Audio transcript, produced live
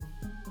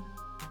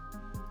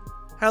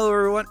Hello,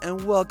 everyone,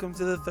 and welcome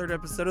to the third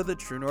episode of the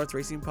True North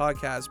Racing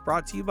Podcast,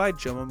 brought to you by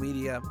Jomo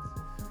Media.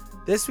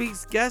 This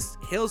week's guest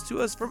hails to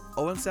us from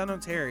Owen Sound,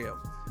 Ontario.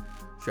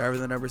 Driver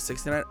the number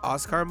 69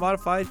 Oscar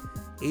Modified,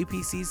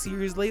 APC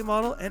Series Late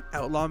Model, and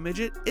Outlaw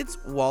Midget,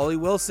 it's Wally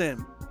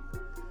Wilson.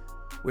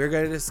 We're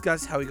going to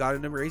discuss how he got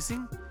into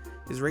racing,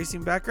 his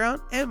racing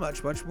background, and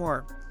much, much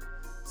more.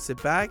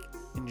 Sit back,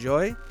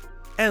 enjoy,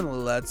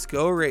 and let's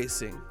go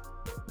racing.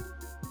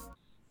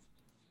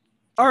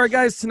 All right,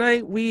 guys,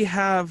 tonight we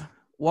have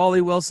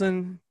Wally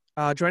Wilson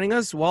joining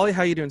us. Wally,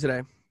 how you doing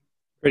today?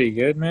 Pretty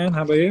good, man.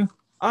 How about you?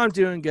 I'm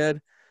doing good.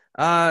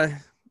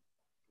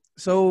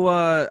 So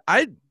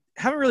I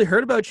haven't really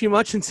heard about you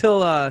much until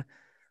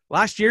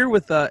last year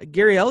with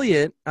Gary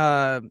Elliott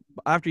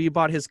after you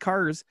bought his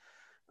cars.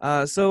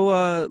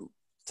 So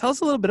tell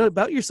us a little bit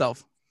about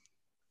yourself.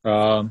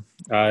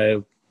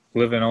 I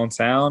live in Owen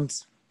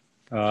Sound.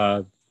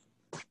 Pretty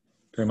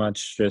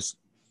much just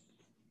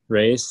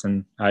race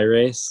and I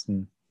race,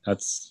 and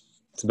that's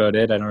about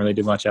it. I don't really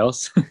do much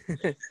else.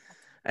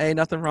 Hey,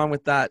 nothing wrong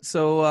with that.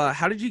 So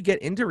how did you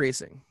get into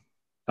racing?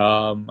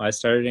 I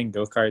started in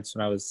go-karts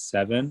when I was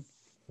 7,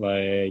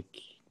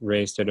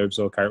 raced at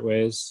Urbsville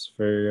Kartways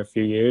for a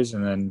few years,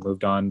 and then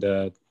moved on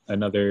to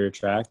another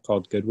track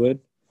called Goodwood,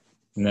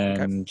 and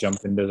then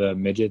jumped into the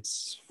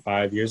midgets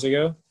 5 years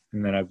ago,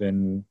 and then I've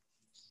been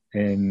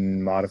in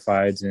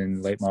modifieds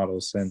and late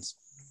models since.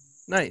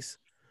 Nice.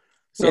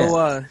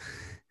 So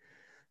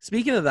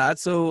speaking of that,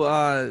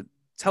 so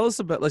tell us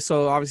about,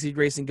 so obviously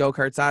racing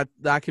go-karts,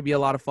 that could be a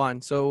lot of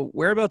fun. So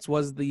whereabouts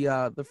was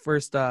the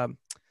first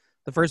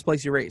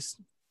place you raced?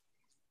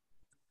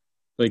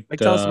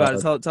 Tell us about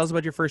it. Tell us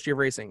about your first year of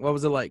racing. What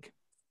was it like?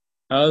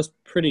 It was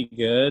pretty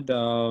good.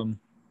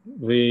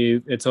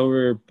 It's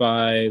over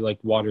by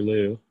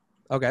Waterloo.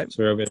 Okay.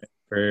 So we're over there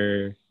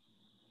for,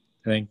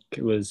 I think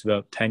it was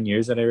about 10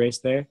 years that I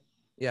raced there.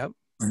 Yeah.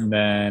 And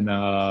then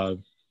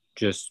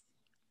just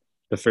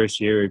the first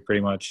year we pretty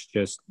much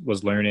just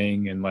was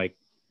learning and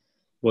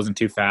wasn't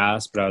too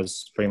fast, but I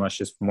was pretty much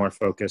just more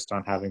focused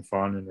on having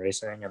fun and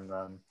racing. And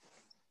then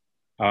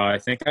I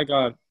think I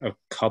got a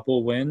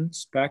couple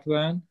wins back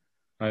then.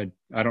 I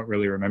don't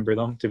really remember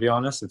them, to be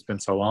honest. It's been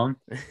so long.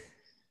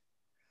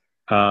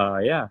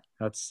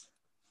 That's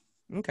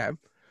okay.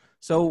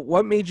 So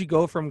what made you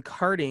go from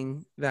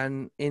karting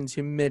then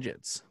into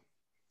midgets?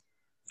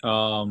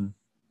 Well,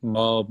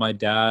 my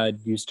dad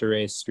used to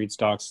race street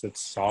stocks at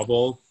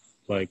Sawbull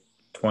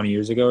 20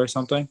 years ago or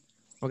something.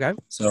 Okay.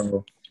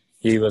 So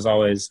he was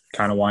always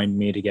kind of wanting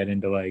me to get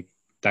into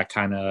that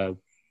kind of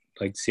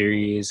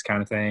series kind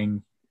of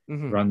thing,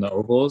 run the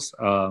ovals.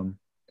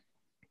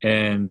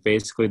 And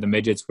basically the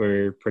midgets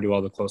were pretty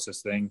well the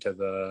closest thing to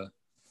the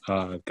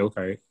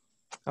go-kart.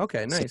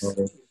 Okay, nice.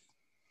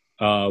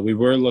 So, we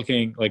were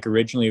looking,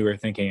 originally we were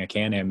thinking a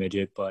Can-Am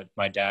midget, but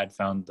my dad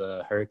found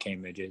the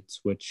Hurricane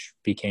midgets, which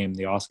became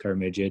the Oscar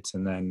midgets,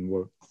 and then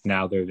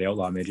now they're the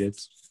Outlaw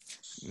midgets.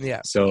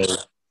 Yeah. So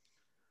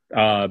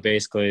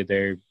basically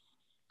they're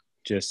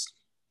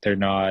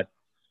not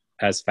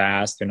as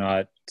fast. They're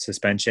not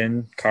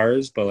suspension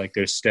cars, but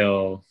they're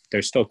still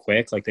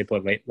quick. They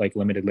put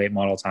limited late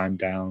model time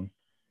down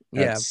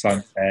at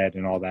sunset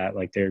and all that.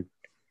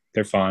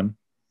 They're fun.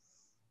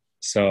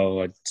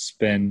 So it's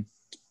been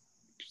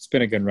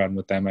a good run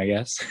with them, I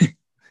guess.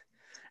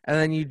 And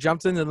then you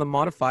jumped into the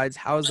modifieds.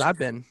 How has that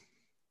been?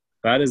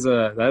 That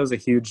was a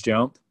huge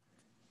jump.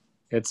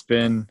 It's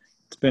been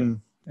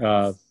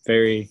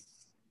very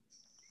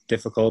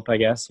difficult, I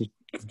guess you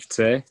could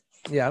say.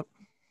 Yeah.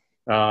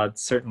 It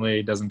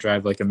certainly doesn't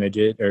drive like a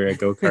midget or a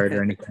go-kart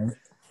or anything.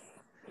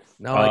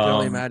 No, I can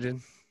only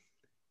imagine.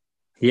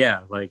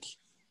 Yeah,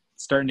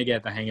 starting to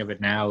get the hang of it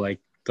now.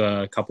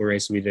 The couple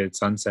races we did at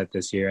Sunset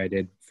this year, I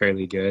did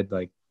fairly good.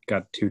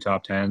 Got 2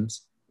 top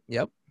 10s.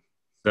 Yep.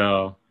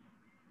 So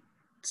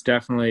it's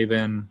definitely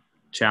been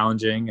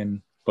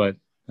challenging, but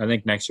I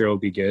think next year will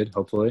be good,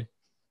 hopefully.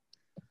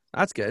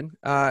 That's good.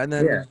 And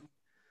then,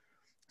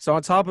 so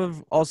on top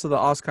of also the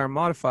Oscar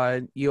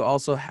Modified, you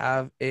also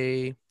have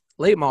a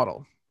late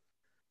model.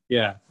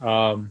 Yeah.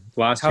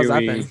 Last How's year that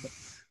been?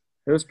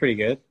 It was pretty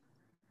good.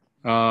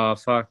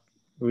 It's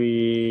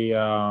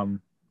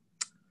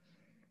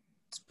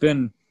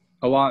been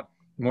a lot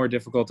more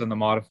difficult in the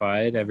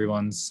modified.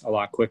 Everyone's a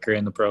lot quicker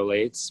in the pro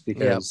lates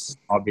because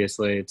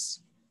obviously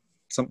it's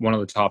one of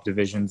the top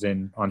divisions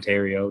in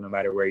Ontario. No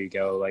matter where you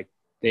go,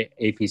 the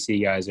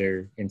APC guys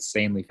are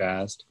insanely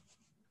fast.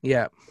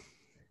 Yeah.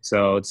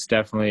 So it's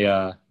definitely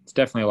a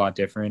lot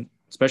different,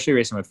 especially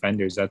racing with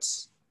fenders.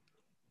 It's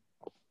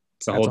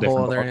a whole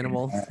other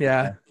animal.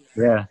 Yeah.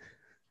 Yeah.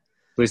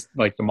 At least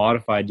the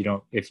modified,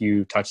 if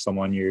you touch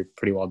someone, you're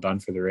pretty well done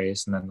for the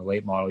race. And then the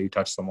late model, you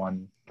touch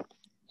someone,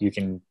 you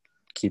can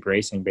keep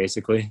racing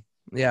basically.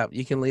 Yeah.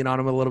 You can lean on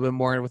them a little bit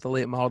more with the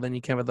late model than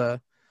you can with a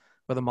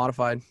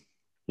modified.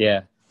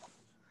 Yeah.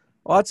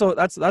 Well,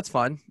 that's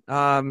fun.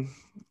 Going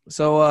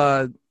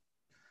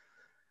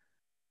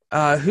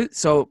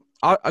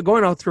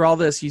on through all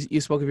this,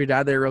 you spoke of your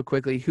dad there real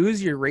quickly.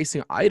 Who's your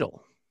racing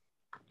idol?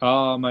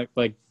 My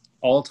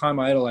all-time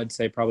idol, I'd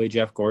say probably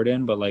Jeff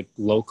Gordon, but like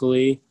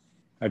locally,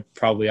 I'd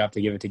probably have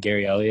to give it to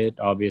Gary Elliott.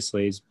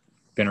 Obviously, he's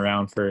been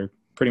around for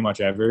pretty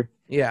much ever.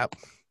 Yeah.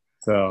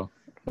 So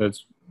that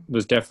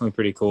was definitely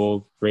pretty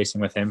cool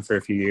racing with him for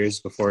a few years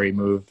before he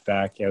moved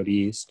back out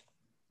east.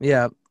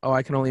 Yeah. Oh,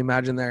 I can only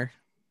imagine there.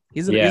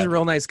 He's a Yeah.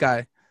 real nice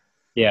guy.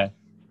 Yeah.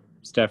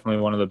 He's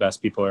definitely one of the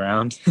best people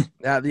around.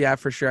 Yeah,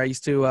 for sure. I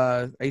used to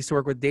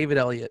work with David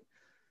Elliott.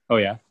 Oh,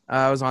 yeah.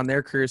 I was on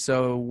their crew,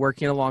 so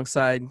working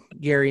alongside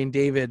Gary and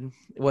David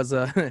was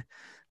a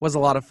was a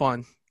lot of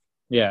fun.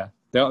 Yeah.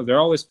 They're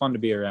always fun to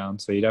be around,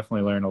 so you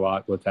definitely learn a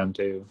lot with them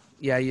too.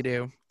 Yeah, you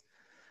do.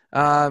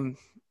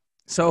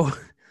 So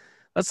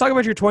let's talk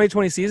about your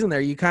 2020 season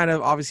there. You kind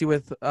of, obviously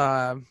with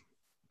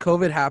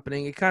COVID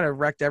happening, it kind of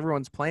wrecked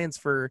everyone's plans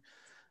for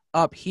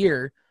up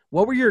here.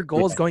 What were your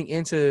goals going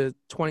into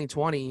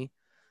 2020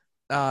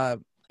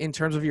 in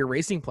terms of your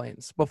racing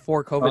plans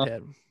before COVID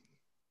hit?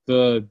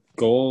 The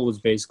goal was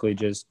basically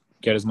just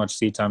get as much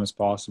seat time as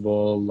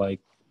possible,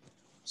 like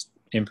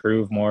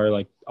improve more.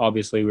 Like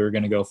obviously we were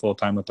going to go full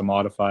time with the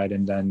modified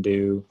and then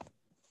do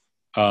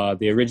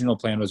the original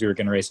plan was we were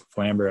going to race at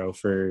Flamborough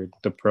for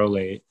the Pro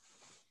Late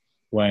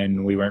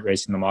when we weren't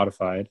racing the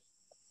modified.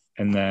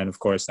 And then of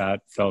course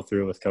that fell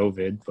through with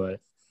COVID,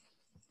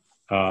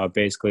 but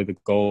basically the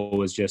goal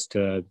was just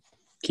to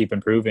keep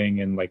improving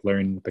and like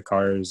learn the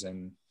cars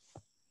and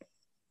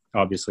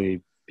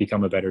obviously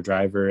become a better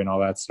driver and all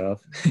that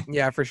stuff.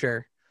 Yeah, for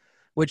sure.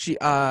 Which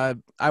I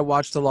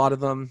watched a lot of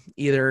them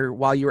either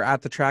while you were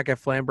at the track at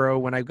Flamborough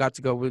when I got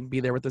to go and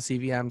be there with the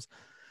CVMs,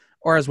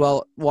 or as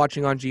well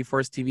watching on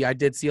GeForce TV. I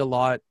did see a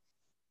lot.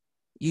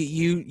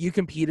 You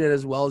competed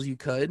as well as you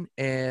could,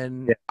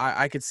 and yeah.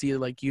 I could see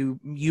like you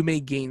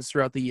made gains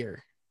throughout the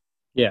year.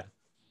 Yeah,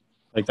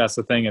 like that's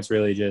the thing. It's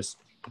really just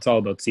it's all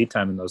about seat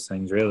time and those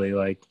things. Really,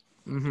 like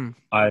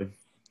I've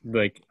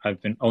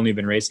only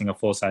been racing a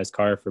full size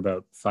car for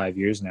about 5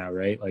 years now,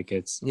 right? Like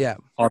it's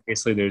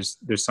obviously there's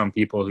some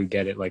people who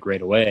get it like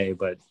right away,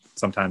 but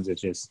sometimes it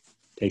just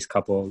takes a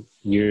couple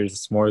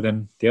years more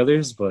than the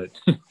others. But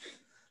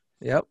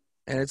yep,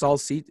 and it's all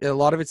a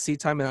lot of it's seat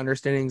time and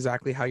understanding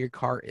exactly how your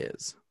car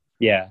is.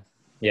 Yeah,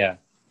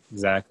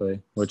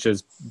 exactly.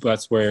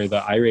 That's where the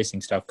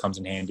iRacing stuff comes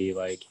in handy.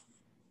 Like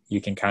you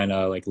can kind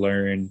of like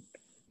learn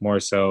more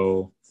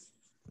so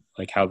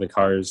like how the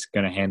car is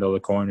going to handle the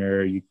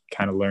corner. You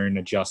kind of learn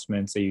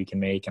adjustments that you can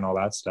make and all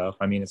that stuff.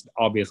 I mean, it's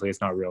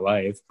not real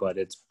life, but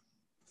it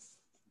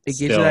gives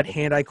you that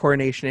hand-eye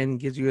coordination and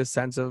gives you a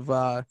sense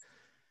of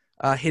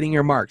hitting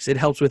your marks. It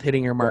helps with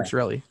hitting your marks,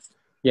 really.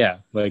 Yeah,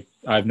 like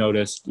I've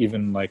noticed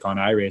even like on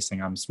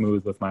iRacing, I'm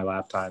smooth with my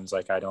lap times.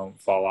 Like I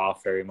don't fall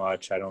off very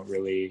much. I don't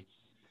really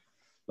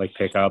like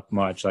pick up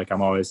much. Like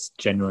I'm always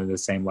genuinely the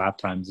same lap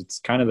times. It's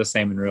kind of the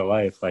same in real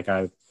life. Like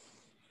I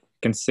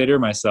consider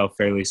myself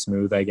fairly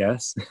smooth, I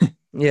guess.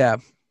 Yeah.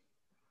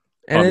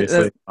 And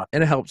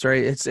it helps,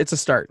 right? It's a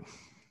start.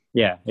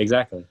 Yeah,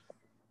 exactly.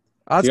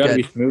 Oh, that's you gotta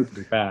good. be smooth to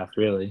be fast,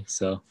 really.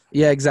 So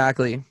yeah,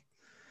 exactly.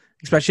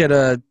 Especially at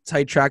a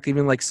tight track,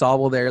 even like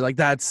Sauble there. Like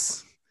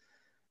that's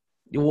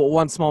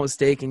one small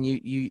mistake and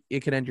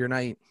it can end your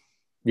night.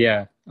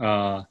 Yeah.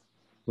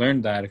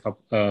 Learned that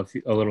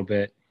a little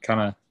bit.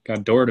 Kind of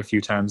got doored a few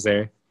times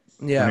there.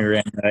 Yeah. When we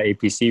ran the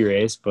APC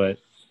race, but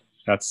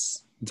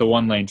it's a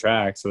 1-lane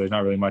track, so there's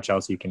not really much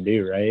else you can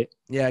do, right?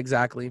 Yeah,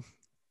 exactly.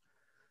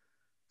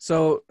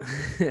 So,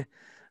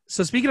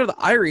 so speaking of the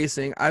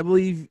iRacing, I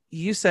believe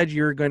you said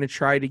you're going to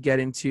try to get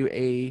into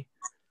a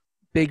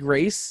big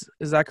race.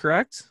 Is that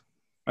correct?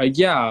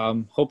 Yeah,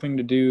 I'm hoping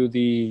to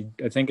do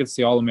I think it's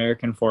the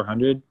All-American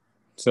 400.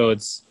 So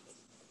it's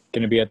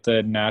going to be at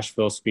the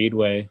Nashville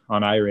Speedway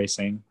on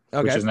iRacing,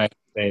 which is nice.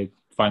 They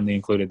finally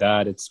included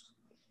that. It's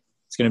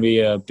going to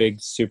be a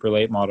big super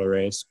late model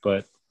race,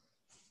 but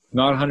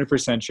not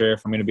 100% sure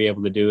if I'm going to be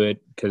able to do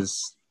it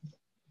because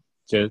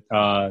just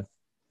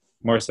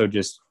more so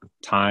just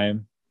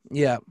time.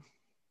 Yeah.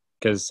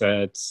 Because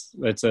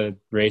it's a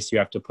race you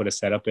have to put a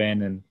setup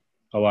in, and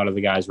a lot of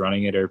the guys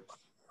running it are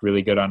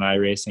really good on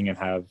iRacing and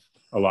have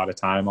a lot of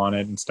time on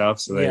it and stuff.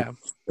 So they put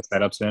the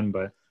setups in,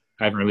 but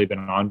I haven't really been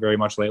on very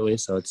much lately,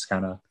 so it's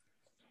kind of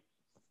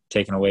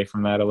taken away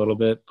from that a little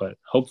bit. But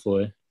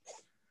hopefully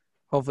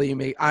you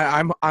make.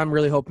 I'm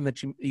really hoping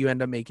that you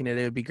end up making it.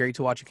 It would be great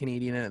to watch a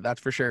Canadian in it.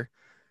 That's for sure.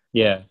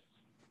 Yeah.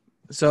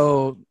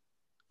 So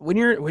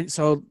let's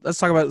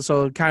talk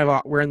about kind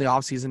of we're in the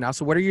off season now.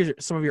 So what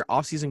are some of your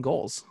off season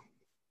goals?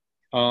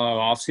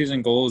 Off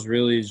season goals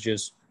really is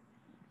just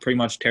pretty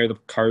much tear the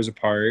cars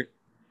apart,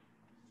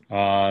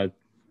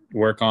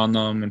 work on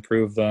them,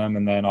 improve them,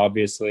 and then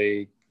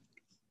obviously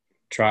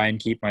try and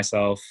keep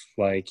myself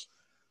like,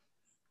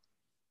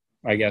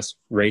 I guess,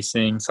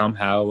 racing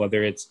somehow,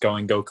 whether it's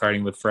going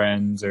go-karting with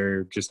friends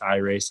or just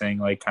iRacing,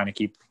 like kind of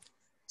keep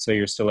so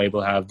you're still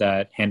able to have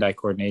that hand-eye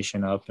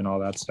coordination up and all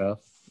that stuff.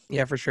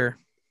 Yeah, for sure.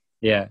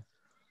 Yeah.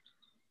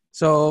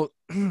 So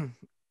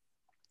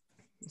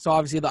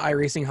obviously the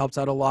iRacing helps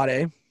out a lot,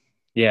 eh?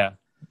 Yeah.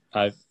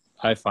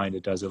 I find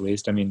it does, at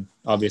least. I mean,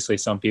 obviously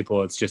some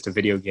people it's just a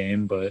video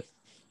game, but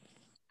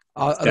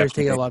others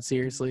take it a lot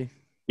seriously.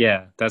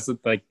 Yeah, that's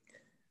like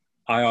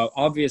I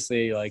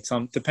obviously like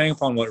some depending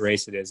upon what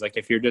race it is. Like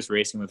if you're just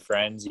racing with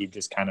friends, you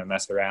just kind of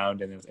mess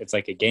around and it's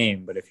like a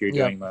game. But if you're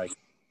Yep. doing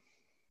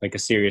like a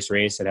serious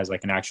race that has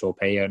like an actual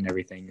payout and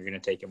everything, you're gonna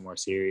take it more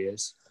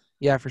serious.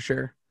 Yeah, for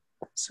sure.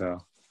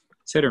 So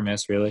it's hit or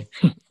miss, really.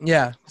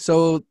 Yeah.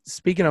 So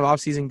speaking of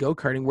off-season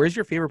go-karting, where's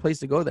your favorite place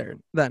to go there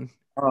then?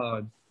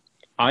 Uh,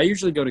 I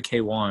usually go to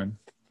K1,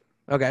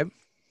 Okay.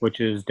 which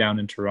is down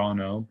in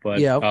Toronto, but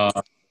Yeah.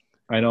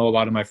 I know a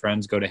lot of my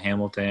friends go to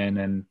Hamilton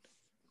and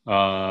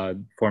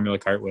Formula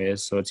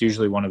Cartways, so it's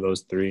usually one of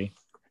those three.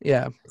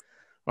 Yeah.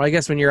 Well, I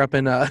guess when you're up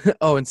in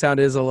Owen Sound,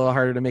 it is a little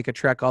harder to make a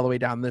trek all the way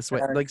down this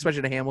way, like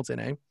especially to Hamilton,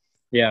 eh?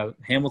 Yeah,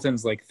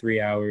 Hamilton's like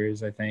 3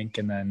 hours, I think,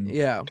 and then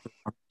Yeah.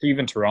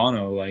 even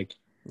Toronto, like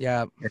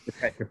Yeah.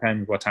 it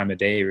depends what time of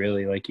day,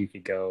 really. Like you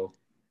could go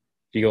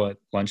if you go at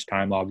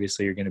lunchtime,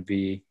 obviously you're going to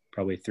be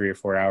probably 3 or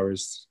 4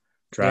 hours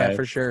Yeah, drive.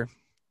 for sure.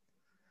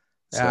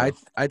 So Yeah,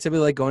 I typically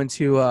like going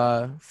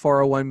to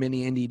 401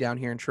 Mini Indy down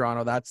here in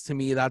Toronto. To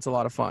me, that's a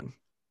lot of fun.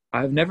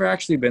 I've never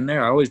actually been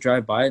there. I always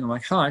drive by it and I'm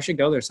like, I should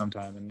go there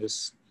sometime, and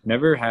just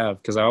never have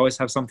because I always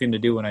have something to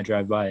do when I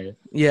drive by it.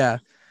 Yeah.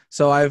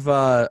 So I've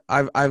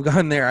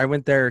gone there. I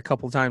went there a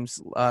couple times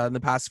in the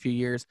past few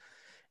years,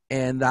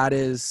 and that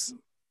is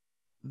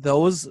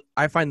those.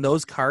 I find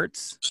those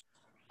carts.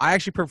 I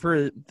actually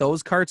prefer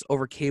those carts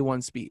over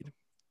K1 Speed.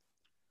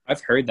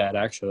 I've heard that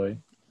actually.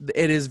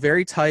 It is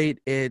very tight.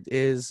 It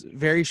is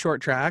very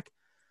short track,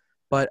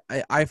 but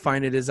I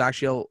find it is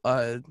actually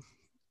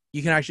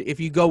you can actually if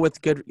you go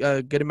with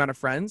good amount of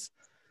friends,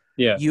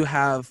 Yeah, you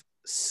have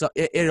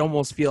it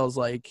almost feels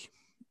like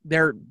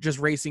they're just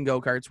racing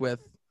go-karts with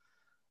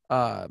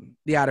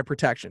the added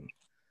protection.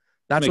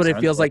 That's makes what it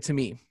sense. feels like to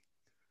me.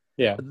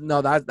 Yeah.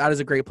 No, that is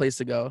a great place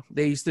to go.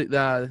 They used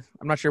to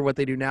I'm not sure what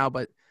they do now,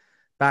 but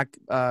back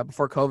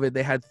before COVID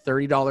they had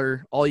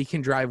 $30 all you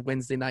can drive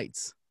Wednesday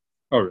nights.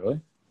 Oh,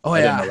 really? Oh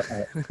I didn't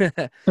yeah. know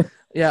that.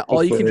 Yeah,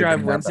 all you Hopefully can they drive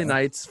bring that Wednesday back.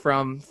 nights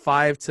from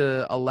 5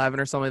 to 11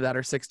 or something like that,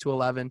 or 6 to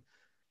 11.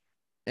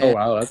 Oh And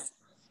wow, that's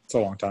a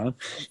long time.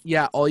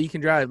 yeah, all you can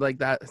drive like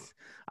that.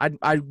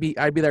 I'd be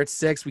there at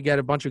 6. We get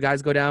a bunch of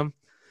guys go down.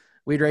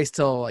 We'd race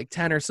till like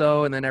 10 or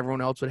so, and then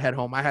everyone else would head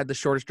home. I had the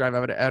shortest drive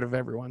out of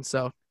everyone,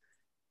 so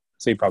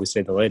So you probably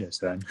stayed the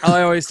latest then.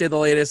 I always stayed the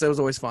latest. It was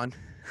always fun.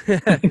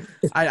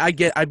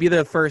 I'd be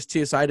there first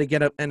too, so I had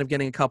to end up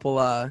getting a couple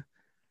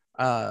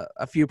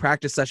a few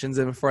practice sessions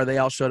in before they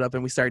all showed up,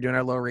 and we started doing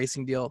our little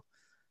racing deal.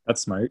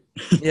 That's smart.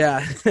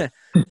 Yeah.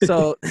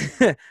 So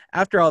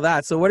after all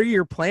that, so what are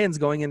your plans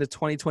going into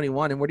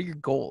 2021, and what are your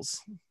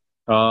goals?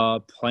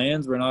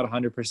 Plans, we're not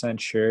 100%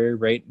 sure.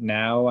 Right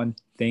now, I'm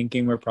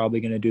thinking we're probably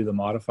going to do the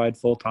modified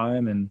full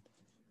time, and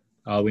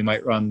we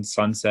might run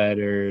Sunset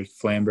or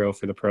Flamborough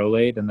for the pro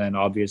late. And then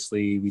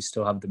obviously, we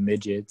still have the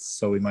midgets,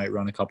 so we might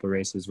run a couple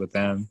races with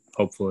them,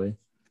 hopefully.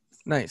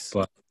 Nice.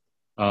 But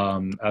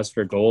as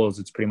for goals,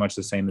 it's pretty much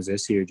the same as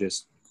this year.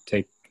 Just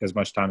take as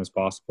much time as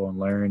possible and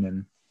learn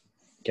and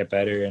get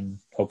better and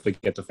hopefully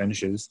get the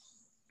finishes.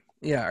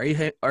 Yeah.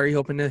 Are you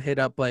hoping to hit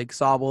up like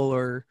Sobel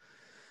or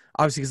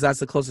obviously because that's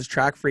the closest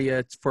track for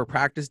you for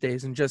practice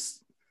days and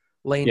just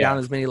laying down Yeah.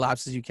 as many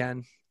laps as you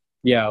can?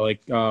 Yeah,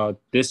 like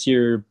this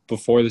year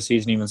before the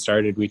season even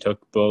started, we took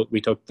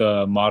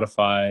the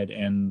modified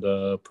and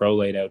the pro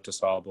laid out to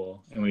Sauble,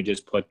 and we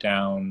just put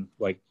down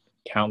like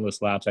countless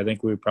laps. I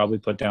think we probably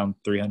put down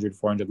 300,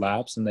 400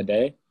 laps in the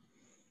day,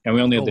 and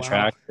we only had Oh, the wow.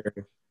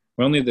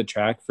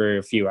 track for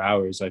a few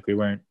hours. Like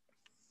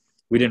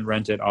we didn't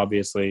rent it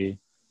obviously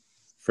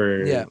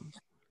for Yeah.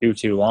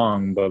 too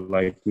long, but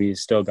like we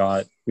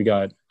got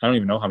I don't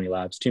even know how many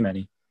laps, too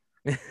many.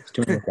 It's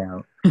too many to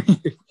count.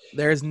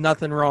 There's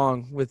nothing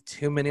wrong with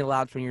too many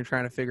laps when you're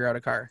trying to figure out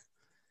a car.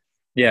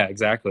 Yeah,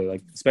 exactly.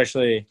 Like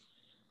especially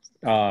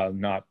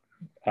not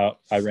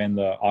I ran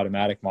the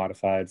automatic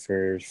modified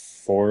for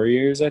 4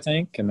 years, I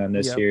think, and then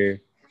Yep.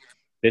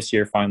 this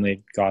year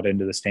finally got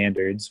into the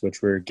standards,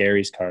 which were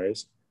Gary's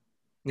cars,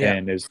 Yeah.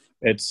 and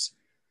it's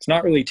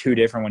not really too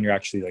different when you're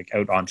actually like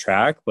out on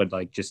track, but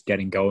like just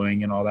getting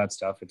going and all that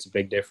stuff, it's a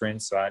big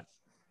difference. So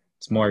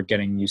it's more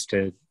getting used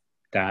to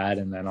that,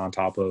 and then on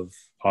top of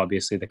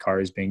obviously the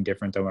cars being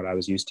different than what I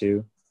was used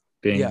to,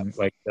 being Yeah.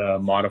 like the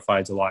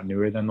modified's a lot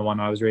newer than the one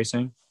I was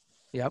racing.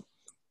 Yep.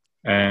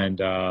 And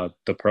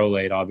the pro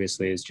late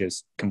obviously is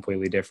just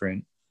completely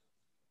different.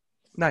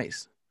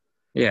 Nice.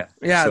 Yeah.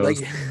 Yeah, So like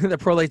the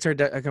pro lates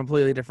are a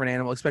completely different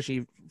animal,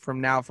 especially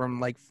from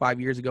like 5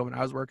 years ago when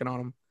I was working on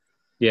them.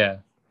 yeah,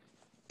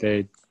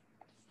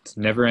 it's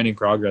never any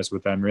progress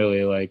with them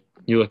really. Like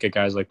you look at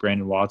guys like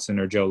Brandon Watson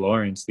or Joe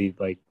Lawrence,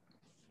 like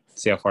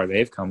see how far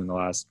they've come in the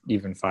last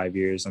even 5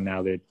 years, and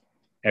now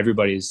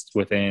everybody's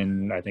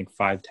within I think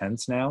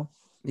 5/10 now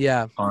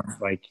Yeah. on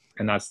like,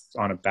 and that's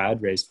on a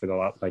bad race for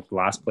the like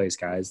last place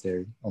guys.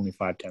 They're only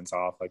 5/10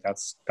 off. Like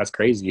that's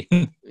crazy.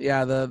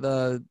 Yeah,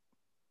 the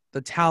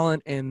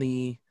talent and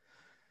the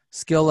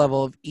skill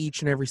level of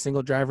each and every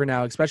single driver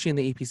now, especially in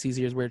the APCs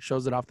years where it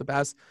shows it off the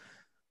best,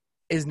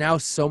 is now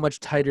so much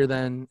tighter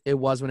than it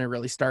was when it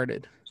really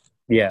started.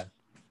 Yeah.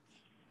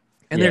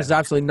 And there's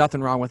absolutely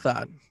nothing wrong with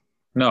that.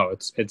 No,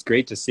 it's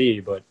great to see,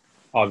 but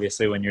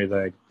obviously when you're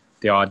the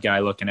odd guy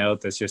looking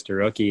out that's just a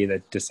rookie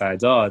that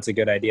decides, oh, it's a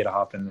good idea to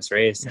hop in this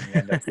race, and you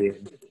end up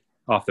being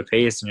off the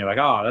pace, and you're like,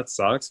 oh, that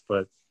sucks.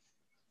 But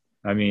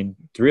I mean,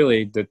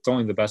 really, that's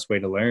only the best way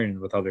to learn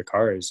with other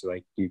cars.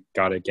 Like, you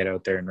got to get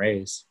out there and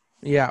race.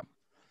 Yeah.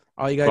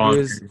 All you got to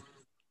do is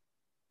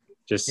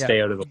just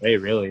stay out of the way,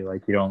 really.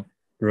 Like, you don't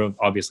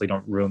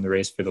ruin the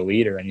race for the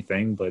lead or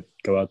anything, but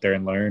go out there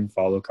and learn,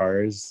 follow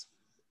cars.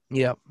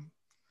 Yep.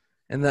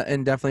 And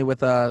definitely with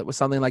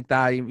something like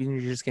that,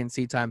 you're just getting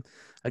seat time.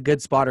 A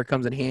good spotter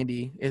comes in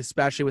handy,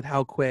 especially with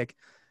how quick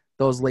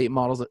those late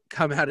models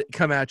come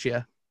at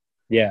you.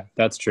 Yeah,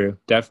 that's true.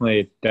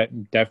 Definitely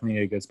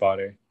a good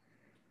spotter.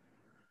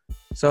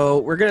 So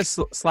we're going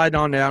to slide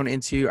on down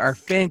into our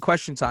fan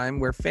question time,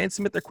 where fans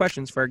submit their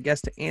questions for our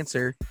guests to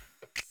answer.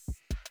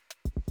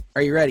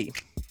 Are you ready?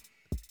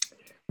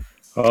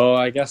 Oh,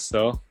 I guess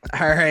so.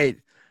 All right.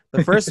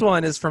 The first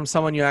one is from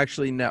someone you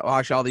actually know. Well,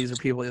 actually, all these are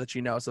people that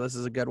you know, so this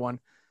is a good one.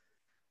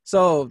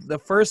 So the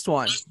first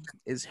one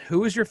is,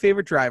 who is your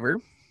favorite driver?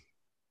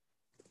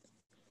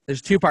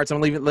 There's two parts. I'm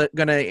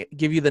going to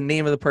give you the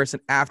name of the person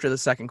after the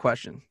second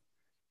question.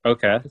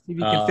 Okay. Let's see if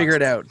you can figure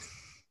it out.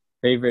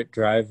 Favorite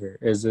driver.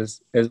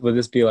 Would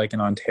this be like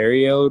an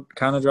Ontario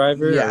kind of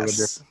driver?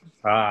 Yes.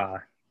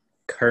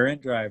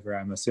 Current driver,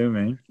 I'm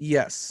assuming.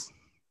 Yes.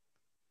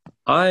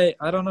 I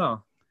don't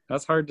know.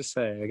 That's hard to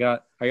say. I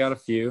got a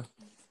few.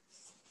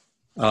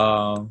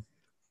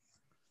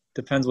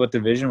 Depends what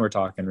division we're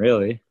talking,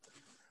 really.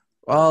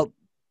 Well,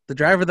 the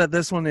driver that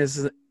this one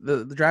is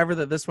the driver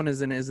that this one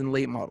is in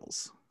late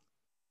models.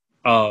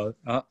 Oh,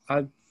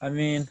 I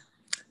mean,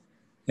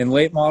 in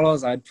late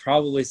models, I'd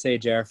probably say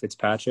J.R.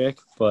 Fitzpatrick,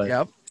 but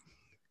yep.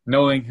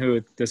 Knowing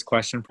who this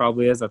question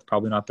probably is, that's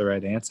probably not the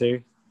right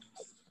answer.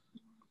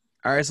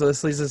 All right, so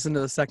this leads us into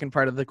the second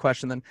part of the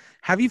question then.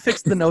 Have you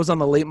fixed the nose on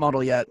the late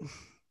model yet?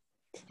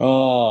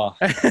 Oh,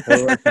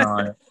 we're working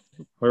on it.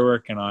 We're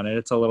working on it.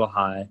 It's a little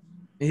high.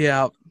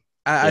 Yeah.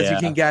 As you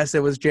can guess,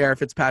 it was J.R.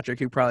 Fitzpatrick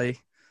who probably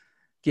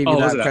gave you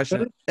that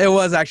question. It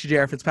was actually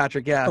J.R.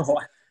 Fitzpatrick, yeah.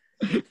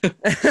 He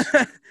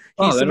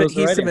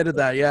submitted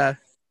that, yeah.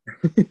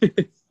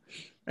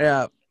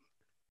 Yeah.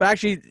 But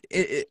actually,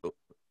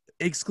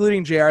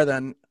 excluding JR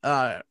then,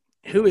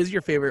 who is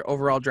your favorite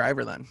overall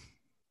driver then?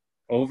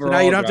 Overall, so now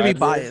you don't have to be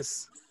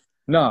biased.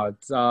 No,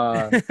 it's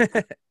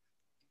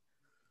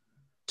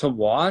to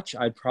watch.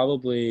 I'd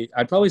probably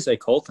say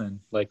Colton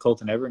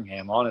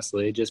Everingham,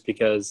 honestly, just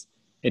because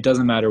it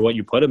doesn't matter what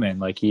you put him in.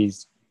 Like,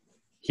 he's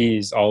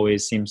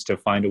always seems to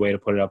find a way to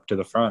put it up to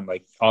the front.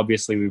 Like,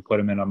 obviously we put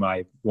him in on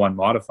my one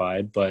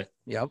modified, but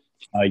yep.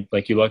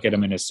 Like you look at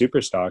him in his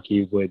super stock,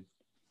 he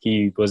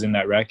was in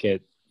that wreck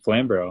at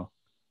Flamborough,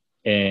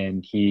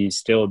 and he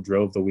still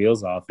drove the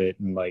wheels off it,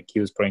 and like he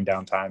was putting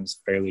down times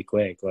fairly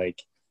quick.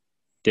 Like,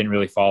 didn't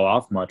really fall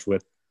off much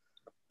with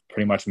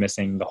pretty much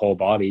missing the whole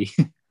body.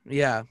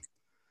 Yeah.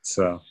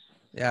 So.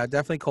 Yeah,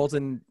 definitely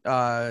Colton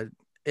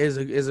is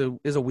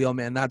a wheel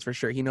man, that's for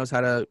sure. He knows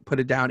how to put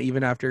it down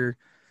even after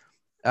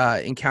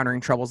encountering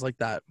troubles like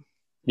that.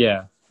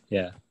 Yeah.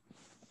 Yeah.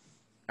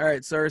 All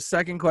right, so our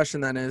second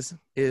question then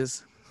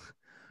is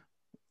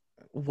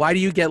why do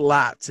you get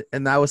lapped?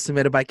 And that was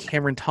submitted by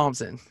Cameron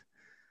Thompson.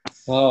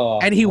 Oh,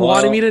 and he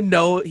wanted me to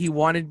know. He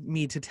wanted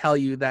me to tell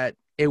you that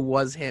it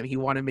was him. He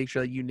wanted to make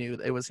sure that you knew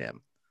that it was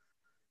him.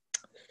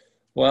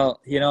 Well,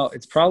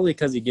 it's probably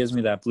because he gives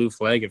me that blue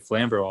flag at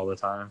Flamborough all the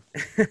time.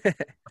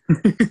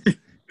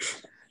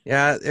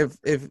 Yeah,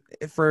 if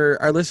for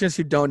our listeners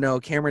who don't know,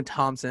 Cameron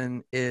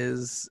Thompson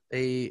is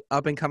a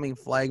up and coming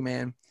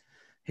flagman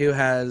who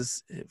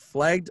has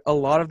flagged a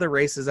lot of the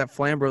races at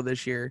Flamborough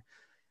this year,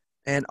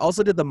 and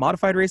also did the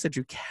modified race at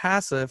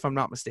Jukasa, if I'm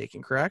not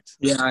mistaken, correct?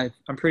 Yeah,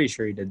 I'm pretty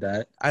sure he did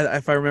that.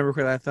 If I remember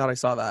correctly, I thought I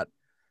saw that.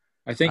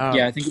 I think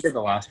I think he did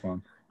the last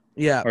one.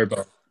 Yeah. Or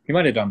both. He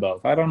might have done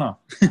both. I don't know.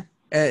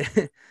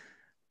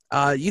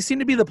 You seem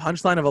to be the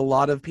punchline of a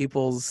lot of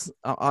people's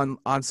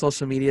on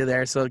social media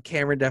there, so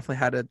Cameron definitely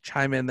had to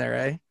chime in there,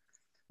 eh?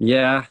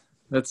 Yeah,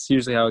 that's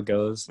usually how it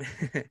goes.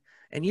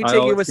 And you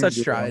take it with such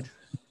stride.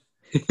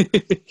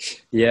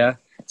 Yeah,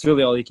 it's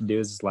really all you can do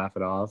is just laugh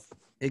it off.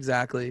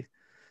 Exactly.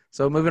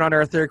 So moving on to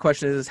our third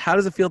question is, how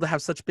does it feel to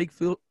have such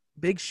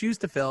big shoes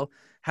to fill,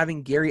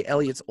 having Gary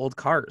Elliott's old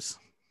cars?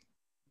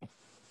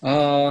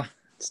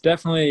 It's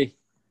definitely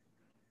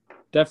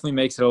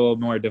makes it a little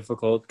more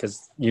difficult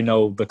because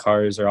the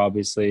cars are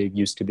obviously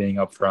used to being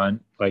up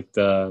front. Like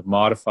the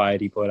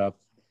modified he put up,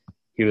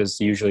 he was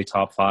usually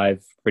top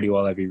 5 pretty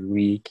well every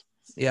week.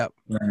 Yeah.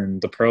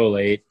 And the pro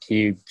late,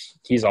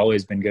 he's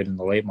always been good in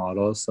the late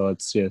models, so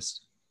it's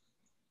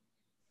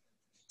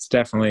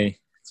definitely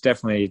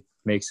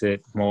makes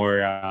it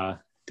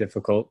more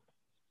difficult.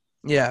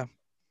 Yeah.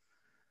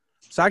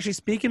 So actually,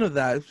 speaking of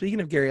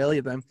Gary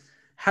Elliott, then,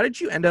 how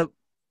did you end up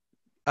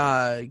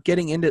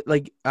getting into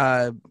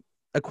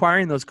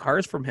acquiring those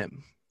cars from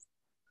him?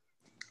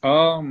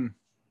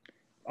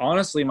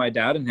 Honestly, my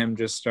dad and him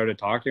just started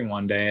talking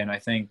one day, and I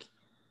think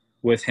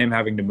with him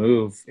having to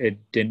move, it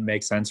didn't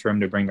make sense for him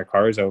to bring the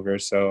cars over.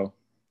 So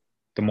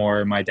the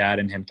more my dad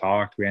and him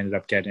talked, we ended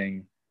up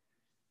getting.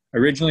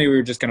 Originally, we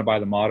were just going to buy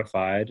the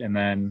modified, and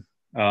then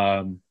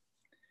my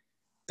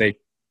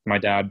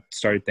dad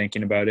started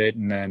thinking about it,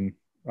 and then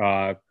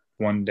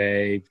one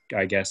day,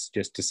 I guess,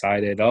 just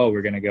decided,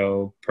 we're going to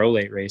go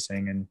prolate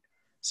racing and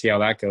see how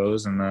that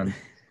goes, and then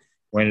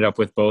we ended up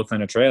with both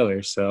in a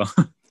trailer. So,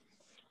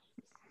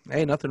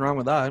 hey, nothing wrong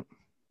with that.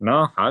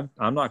 No,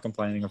 I'm not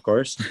complaining, of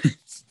course.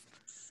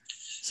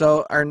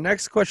 So our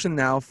next question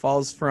now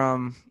falls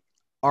from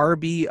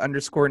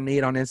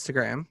RB_Nate on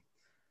Instagram.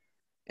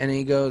 And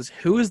he goes,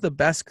 who is the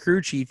best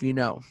crew chief you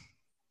know?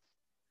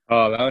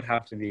 Oh, that would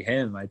have to be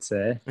him, I'd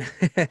say.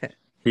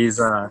 He's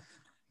helped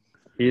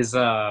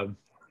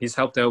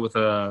out with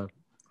a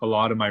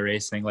lot of my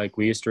racing. Like,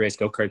 we used to race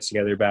go-karts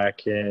together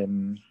back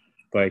in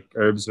like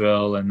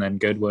Herbsville and then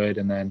Goodwood.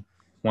 And then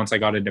once I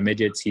got into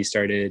midgets, he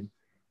started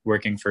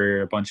working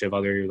for a bunch of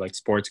other like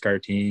sports car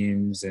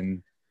teams,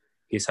 and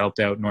he's helped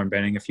out Norm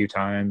Benning a few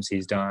times.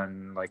 He's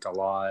done like a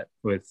lot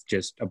with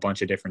just a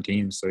bunch of different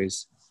teams. So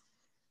it's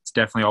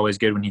definitely always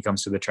good when he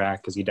comes to the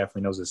track, because he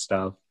definitely knows his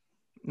stuff.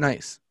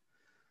 Nice.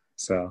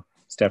 So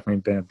it's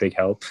definitely been a big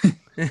help.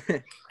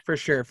 For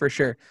sure.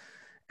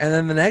 And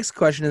then the next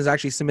question is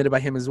actually submitted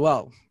by him as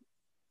well.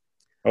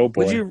 Oh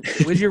boy.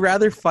 Would you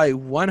rather fight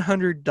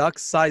 100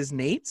 duck-sized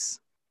Nates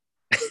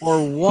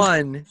or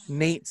one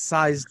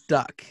Nate-sized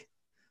duck?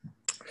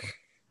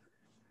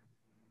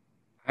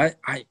 I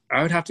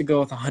would have to go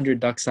with 100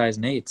 duck-sized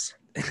Nates.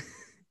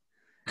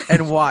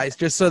 And why?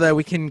 Just so that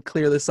we can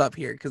clear this up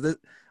here, because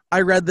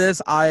I read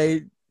this.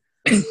 I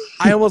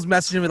almost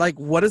messaged him like,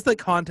 what is the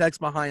context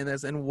behind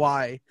this and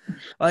why?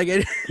 Like,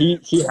 he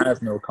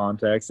has no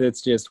context.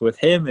 It's just with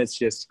him. It's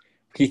just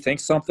he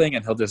thinks something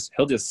and he'll just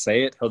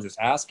say it. He'll just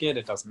ask it.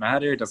 It doesn't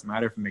matter. It doesn't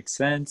matter if it makes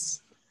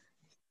sense.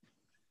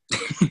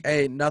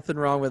 Hey, nothing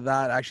wrong with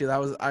that. Actually, that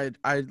was I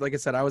like I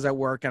said, I was at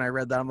work and I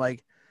read that. I'm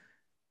like,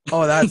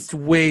 oh, that's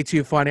way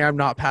too funny. I'm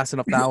not passing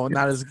up that one.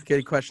 That is a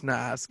good question to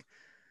ask.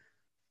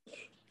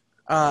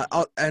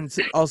 And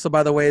also,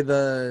 by the way,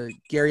 the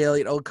Gary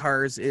Elliott old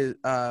cars is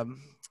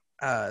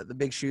the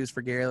big shoes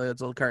for Gary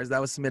Elliott's old cars. That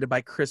was submitted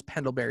by Chris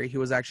Pendlebury, who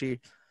was actually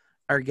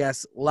our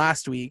guest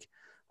last week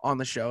on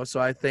the show.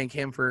 So I thank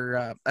him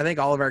for I thank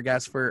all of our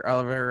guests for all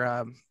of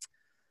our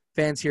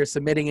fans here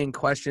submitting in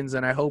questions,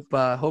 and I hope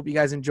you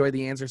guys enjoy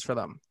the answers for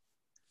them.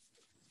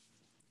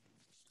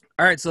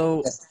 All right,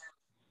 so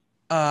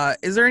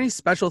is there any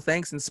special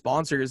thanks and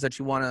sponsors that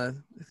you want to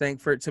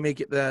thank to make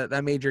it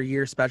that major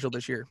year special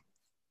this year?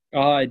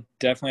 I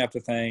definitely have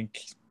to thank,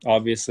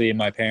 obviously,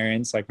 my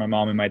parents, like my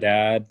mom and my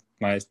dad,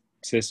 my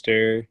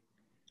sister.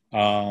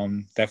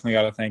 Definitely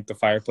got to thank the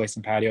Fireplace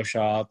and Patio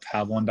Shop,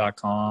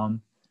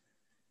 haveone.com.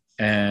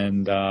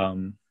 And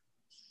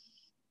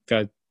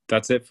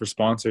that's it for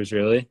sponsors,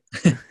 really.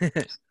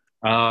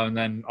 And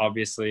then,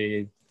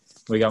 obviously,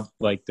 we got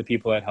like the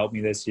people that helped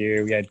me this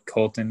year. We had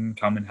Colton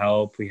come and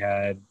help. We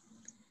had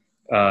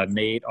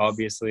Nate,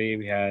 obviously.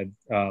 We had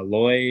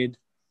Lloyd,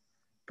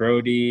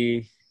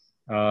 Brody.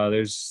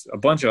 There's a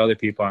bunch of other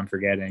people I'm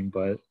forgetting,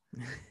 but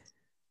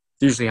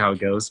it's usually how it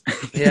goes.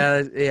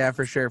 yeah,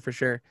 for sure.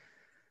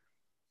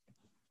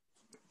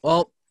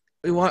 Well,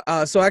 we want.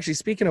 So actually,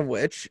 speaking of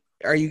which,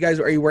 are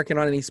you working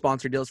on any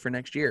sponsor deals for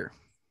next year?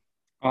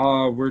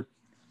 We're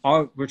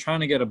trying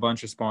to get a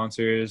bunch of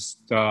sponsors.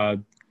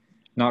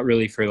 Not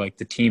really for like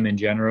the team in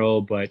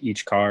general, but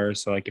each car.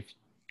 So like if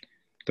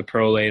the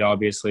Prolate,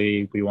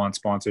 obviously, we want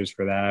sponsors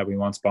for that. We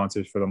want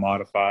sponsors for the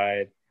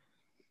modified.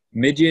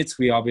 Midgets,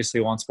 we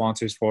obviously want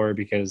sponsors for,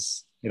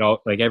 because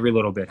every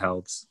little bit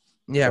helps.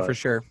 Yeah, for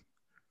sure.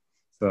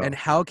 So. And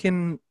how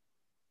can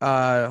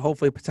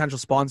hopefully potential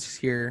sponsors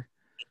here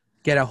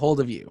get a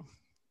hold of you?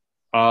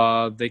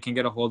 They can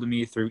get a hold of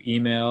me through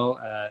email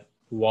at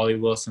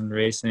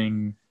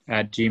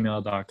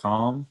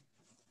wallywilsonracing@gmail.com,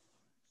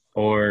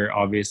 or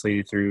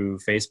obviously through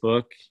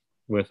Facebook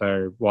with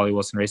our Wally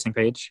Wilson Racing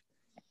page.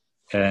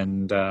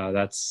 And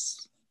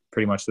that's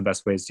pretty much the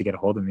best ways to get a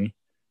hold of me.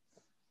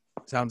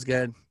 Sounds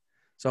good.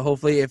 So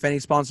hopefully if any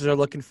sponsors are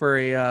looking for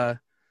a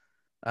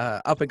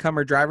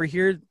up-and-comer driver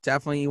here,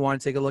 definitely you want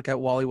to take a look at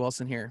Wally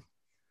Wilson here.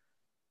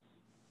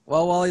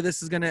 Well, Wally,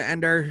 this is going to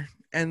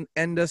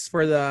end us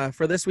for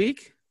this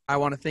week. I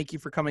want to thank you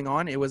for coming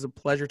on. It was a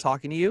pleasure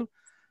talking to you.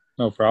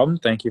 No problem.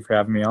 Thank you for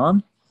having me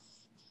on.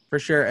 For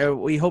sure.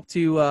 We hope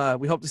to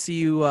see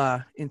you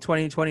in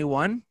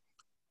 2021.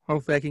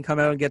 Hopefully I can come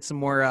out and get some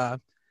more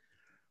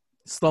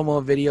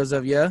slow-mo videos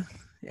of you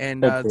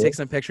and take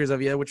some pictures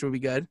of you, which would be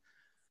good.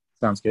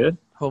 Sounds good.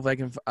 Hopefully I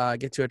can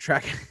get to a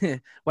track.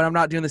 When I'm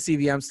not doing the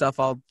CVM stuff,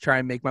 I'll try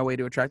and make my way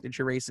to a track that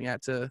you're racing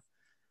at and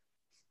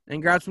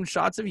grab some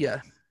shots of you.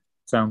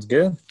 Sounds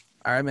good.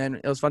 All right, man.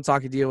 It was fun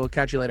talking to you. We'll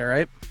catch you later, all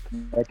right?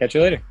 I'll catch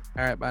you later.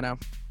 All right, bye now.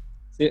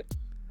 See ya.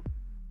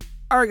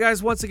 All right,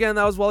 guys. Once again,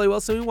 that was Wally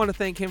Wilson. We want to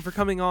thank him for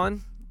coming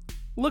on.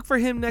 Look for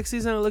him next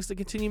season. It looks to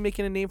continue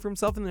making a name for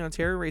himself in the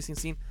Ontario racing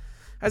scene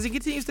as he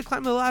continues to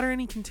climb the ladder and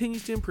he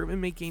continues to improve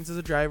and make gains as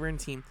a driver and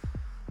team.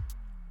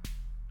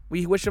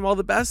 We wish him all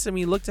the best, and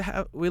we look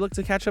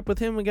to catch up with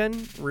him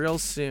again real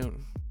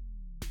soon.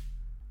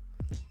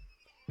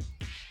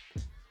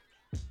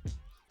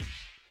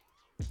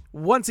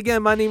 Once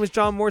again, my name is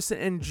John Morrison,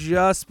 and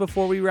just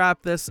before we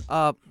wrap this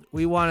up,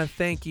 we want to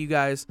thank you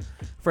guys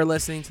for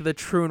listening to the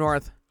True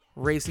North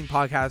Racing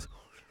Podcast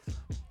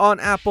on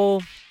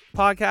Apple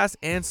Podcasts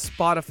and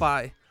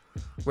Spotify,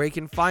 where you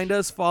can find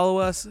us, follow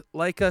us,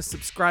 like us,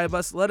 subscribe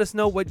us. Let us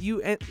know what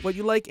you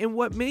like and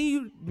what may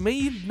you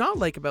not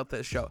like about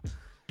this show.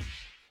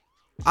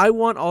 I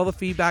want all the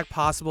feedback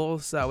possible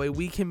so that way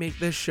we can make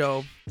this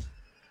show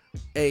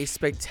a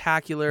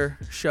spectacular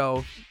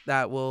show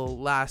that will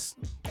last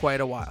quite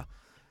a while.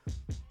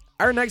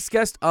 Our next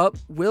guest up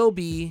will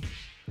be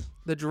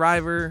the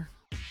driver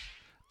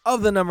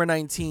of the number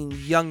 19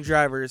 Young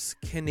Drivers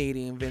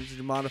Canadian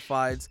Vintage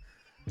Modifieds.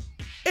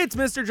 It's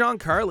Mr. John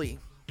Carley.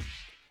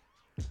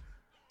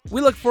 We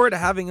look forward to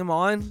having him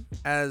on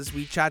as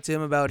we chat to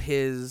him about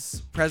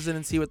his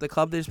presidency with the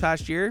club this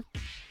past year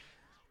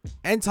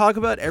and talk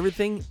about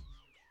everything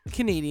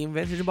Canadian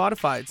Vintage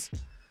Modifieds.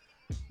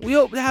 We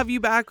hope to have you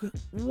back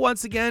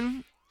once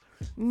again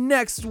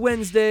next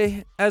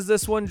Wednesday as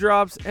this one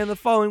drops, and the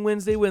following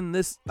Wednesday when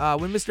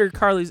Mr.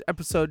 Carley's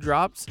episode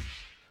drops.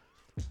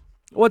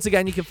 Once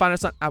again, you can find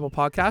us on Apple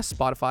Podcasts,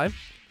 Spotify,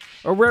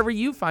 or wherever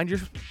you find your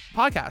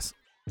podcasts.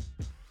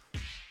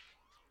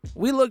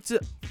 We look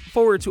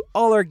forward to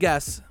all our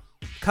guests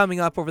coming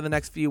up over the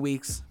next few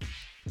weeks,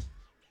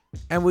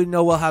 and we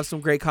know we'll have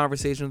some great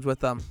conversations with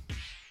them.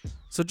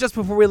 So just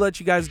before we let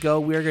you guys go,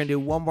 we're going to do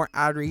one more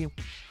ad read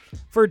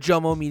for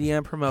Jomo Media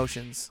and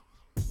Promotions.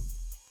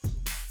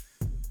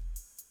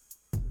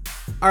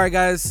 Alright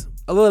guys,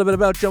 a little bit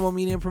about Jomo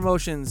Media and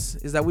Promotions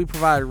is that we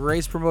provide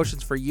race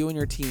promotions for you and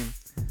your team.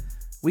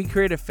 We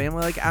create a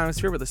family-like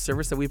atmosphere with the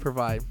service that we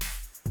provide.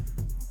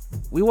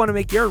 We want to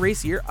make your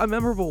race year a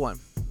memorable one.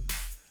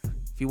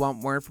 If you want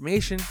more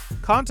information,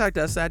 contact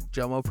us at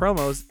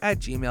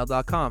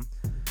jomopromos@gmail.com.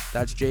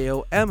 That's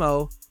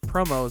JOMO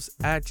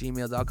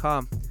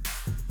promos@gmail.com.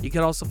 You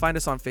can also find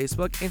us on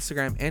Facebook,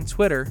 Instagram, and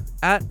Twitter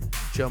at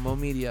Jomo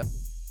Media.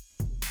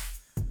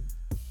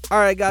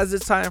 Alright guys,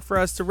 it's time for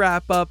us to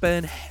wrap up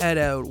and head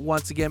out.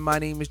 Once again, my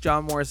name is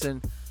John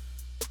Morrison.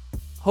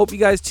 Hope you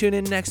guys tune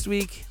in next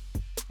week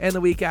and the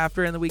week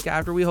after and the week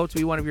after. We hope to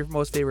be one of your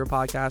most favorite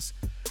podcasts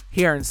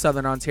here in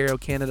Southern Ontario,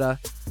 Canada.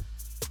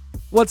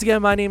 Once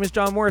again, my name is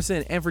John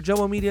Morrison, and for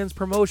Jomo Media and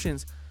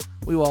Promotions,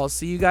 we will all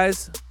see you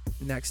guys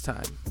next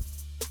time.